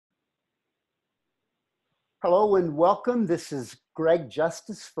Hello and welcome. This is Greg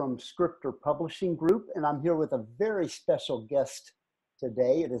Justice from Scripter Publishing Group, and I'm here with a very special guest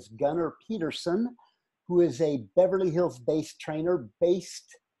today. It is Gunnar Peterson, who is a Beverly Hills-based trainer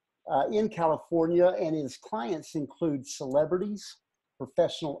based in California, and his clients include celebrities,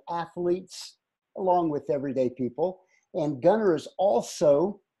 professional athletes, along with everyday people. And Gunnar is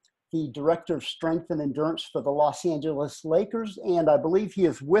also the Director of Strength and Endurance for the Los Angeles Lakers, and I believe he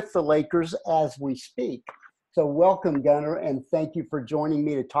is with the Lakers as we speak. So welcome, Gunnar, and thank you for joining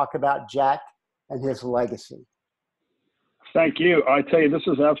me to talk about Jack and his legacy. Thank you. I tell you, this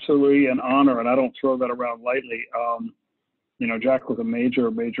is absolutely an honor, and I don't throw that around lightly. You know, Jack was a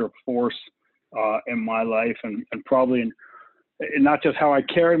major force in my life, and probably in not just how I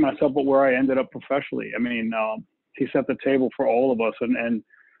carried myself, but where I ended up professionally. I mean, he set the table for all of us, and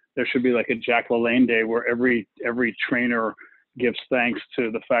there should be like a Jack LaLanne day where every trainer gives thanks to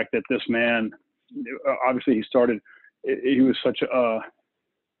the fact that this man, obviously he was such a,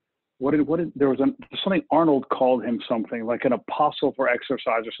 there was something Arnold called him, something like an apostle for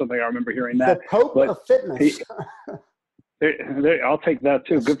exercise or something. I remember hearing that. The Pope of fitness. I'll take that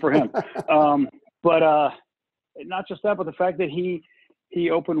too. Good for him. But not just that, but the fact that he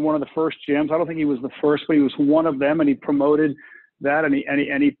opened one of the first gyms. I don't think he was the first, but he was one of them, and he promoted that, and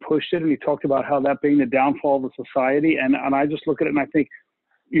he pushed it, and he talked about how that being the downfall of the society. And I just look at it and I think,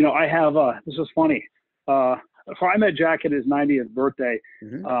 you know, I have, this is funny. So I met Jack at his 90th birthday.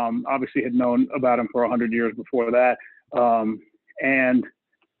 Mm-hmm. Obviously had known about him for 100 years before that. And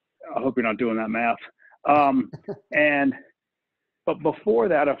I hope you're not doing that math. But before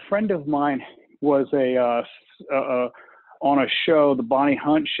that, a friend of mine was on a show, the Bonnie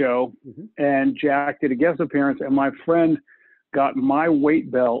Hunt show, mm-hmm. and Jack did a guest appearance, and my friend got my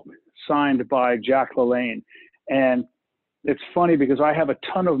weight belt signed by Jack LaLanne. And it's funny because I have a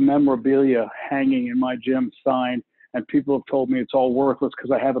ton of memorabilia hanging in my gym signed, and people have told me it's all worthless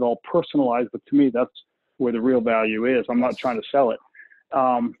because I have it all personalized. But to me, that's where the real value is. I'm not trying to sell it.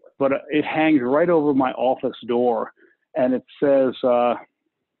 But it hangs right over my office door, and it says,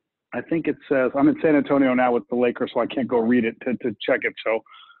 I think it says, I'm in San Antonio now with the Lakers, so I can't go read it to check it, so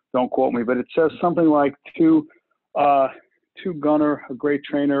don't quote me. But it says something like, to Gunnar, a great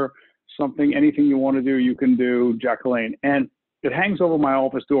trainer, something, anything you want to do, you can do, Jack LaLanne. And it hangs over my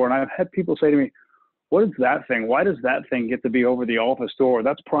office door. And I've had people say to me, what is that thing? Why does that thing get to be over the office door?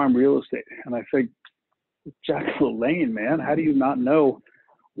 That's prime real estate. And I think, Jack LaLanne, man, how do you not know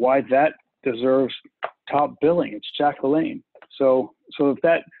why that deserves top billing? It's Jack LaLanne. So if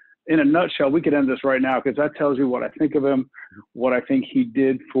that, in a nutshell, we could end this right now, because that tells you what I think of him, what I think he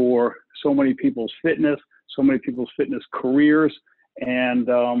did for so many people's fitness, so many people's fitness careers,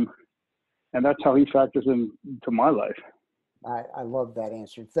 and that's how he factors into my life. I love that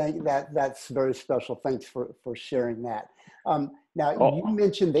answer. That's very special. Thanks for sharing that. Now, you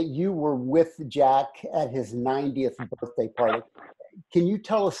mentioned that you were with Jack at his 90th birthday party. Can you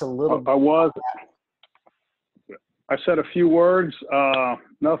tell us a little bit? I was. I said a few words,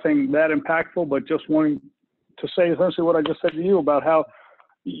 nothing that impactful, but just wanting to say essentially what I just said to you about how,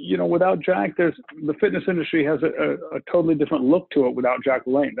 you know, without Jack, the fitness industry has a totally different look to it without Jack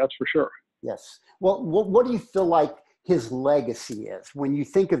LaLanne. That's for sure. Yes. Well, what do you feel like his legacy is? When you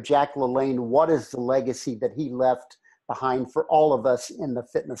think of Jack LaLanne, what is the legacy that he left behind for all of us in the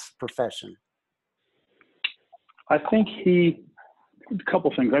fitness profession? I think a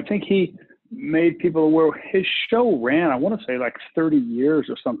couple things. I think he made people aware. His show ran, I want to say like 30 years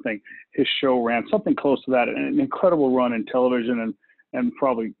or something. His show ran something close to that, an incredible run in television, and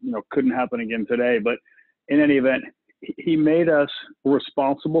probably, you know, couldn't happen again today. But in any event, he made us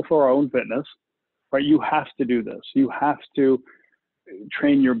responsible for our own fitness, right? You have to do this. You have to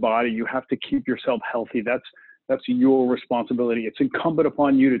train your body. You have to keep yourself healthy. That's your responsibility. It's incumbent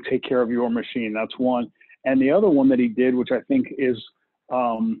upon you to take care of your machine. That's one. And the other one that he did, which I think is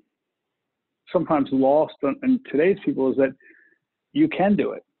sometimes lost in today's people, is that you can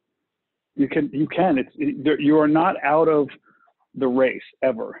do it. You can. You are not out of the race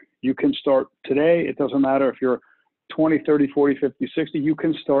ever. You can start today. It doesn't matter if you're 20, 30, 40, 50, 60, you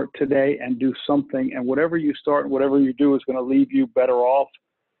can start today and do something. And whatever you start, whatever you do is going to leave you better off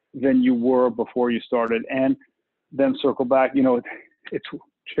than you were before you started. And then circle back, you know, it's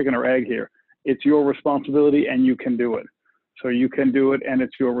chicken or egg here. It's your responsibility, and you can do it. So you can do it, and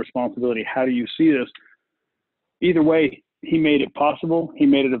it's your responsibility. How do you see this? Either way, he made it possible. He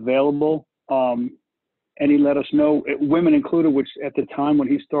made it available. And he let us know, women included, which at the time when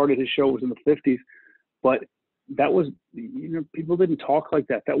he started his show was in the 50s, but that was, you know, people didn't talk like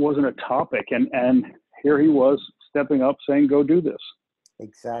that. That wasn't a topic. And here he was stepping up saying, go do this.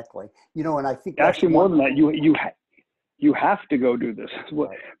 Exactly. You know, and I think that's Actually, more than that, you have to go do this,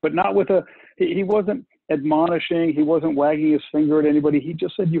 right. but not with he wasn't admonishing. He wasn't wagging his finger at anybody. He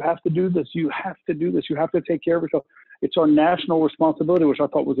just said, you have to do this. You have to do this. You have to take care of yourself. It's our national responsibility, which I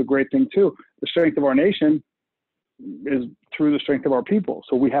thought was a great thing too. The strength of our nation is through the strength of our people.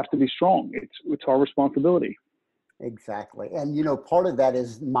 So we have to be strong. It's our responsibility. Exactly. And, you know, part of that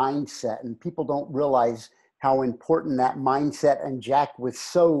is mindset, and people don't realize how important that mindset, and Jack was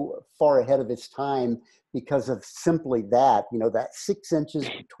so far ahead of his time because of simply that, you know, that 6 inches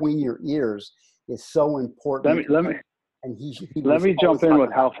between your ears is so important. Let me jump in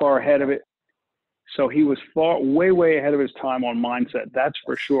with how far ahead of it. So he was way ahead of his time on mindset. That's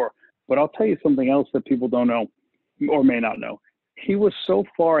for sure. But I'll tell you something else that people don't know or may not know. He was so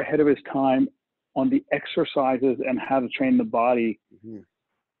far ahead of his time on the exercises and how to train the body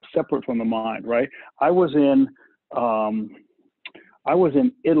separate from the mind, right? I was in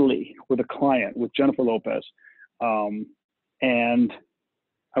Italy with a client, with Jennifer Lopez. And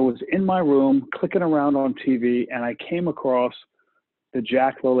I was in my room clicking around on TV, and I came across the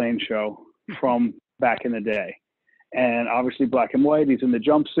Jack LaLanne show from back in the day. And obviously black and white, he's in the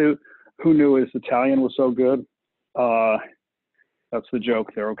jumpsuit. Who knew his Italian was so good? That's the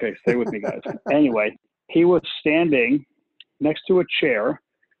joke there. Okay, stay with me, guys. Anyway, he was standing next to a chair,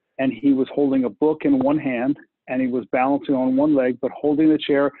 and he was holding a book in one hand, and he was balancing on one leg, but holding the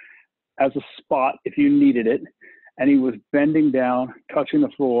chair as a spot if you needed it. And he was bending down, touching the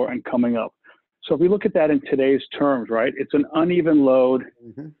floor, and coming up. So if we look at that in today's terms, right, it's an uneven load,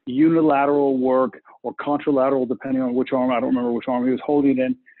 unilateral work, or contralateral, depending on which arm. I don't remember which arm he was holding it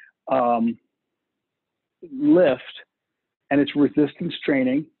in. Lift, and it's resistance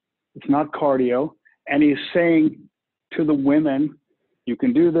training. It's not cardio. And he's saying to the women, you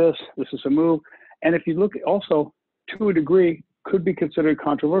can do this. This is a move. And if you look also, to a degree, could be considered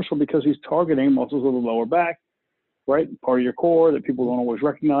controversial because he's targeting muscles of the lower back, right? Part of your core that people don't always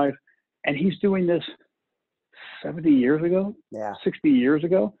recognize. And he's doing this 70 years ago, 60 years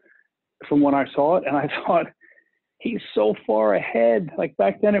ago from when I saw it. And I thought, he's so far ahead. Like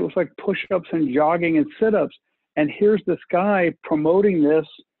back then it was like push-ups and jogging and sit-ups. And here's this guy promoting this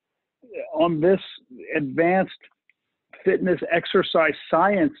on this advanced fitness, exercise,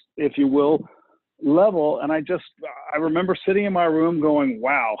 science, if you will, level. And I remember sitting in my room going,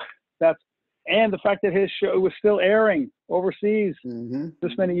 wow, and the fact that his show was still airing overseas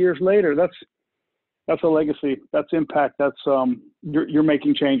this many years later, that's a legacy. That's impact. That's, you're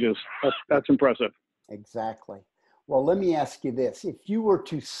making changes. That's impressive. Exactly. Well, let me ask you this. If you were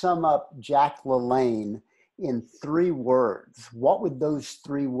to sum up Jack LaLanne in 3 words, what would those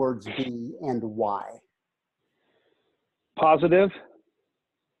 3 words be and why? Positive,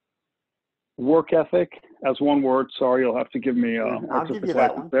 work ethic as one word. Sorry, you'll have to give me I'll give you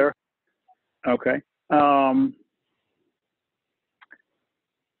that one. There. Okay.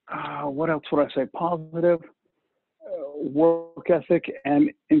 What else would I say? Positive, work ethic,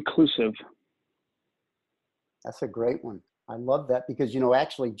 and inclusive. That's a great one. I love that because, you know,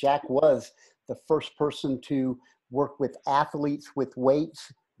 actually Jack was the first person to work with athletes with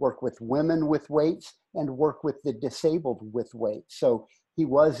weights, work with women with weights, and work with the disabled with weights. So he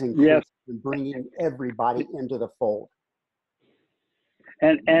was inclusive in bringing everybody into the fold.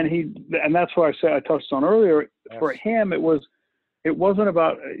 And that's why I touched on earlier. Yes. For him, it wasn't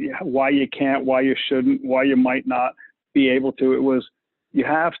about why you can't, why you shouldn't, why you might not be able to. It was, you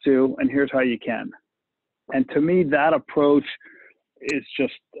have to, and here's how you can. And to me, that approach is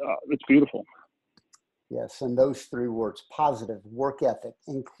just, it's beautiful. Yes, and those 3 words, positive, work ethic,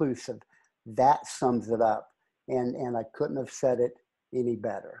 inclusive, that sums it up. And I couldn't have said it any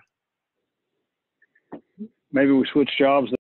better. Maybe we switch jobs.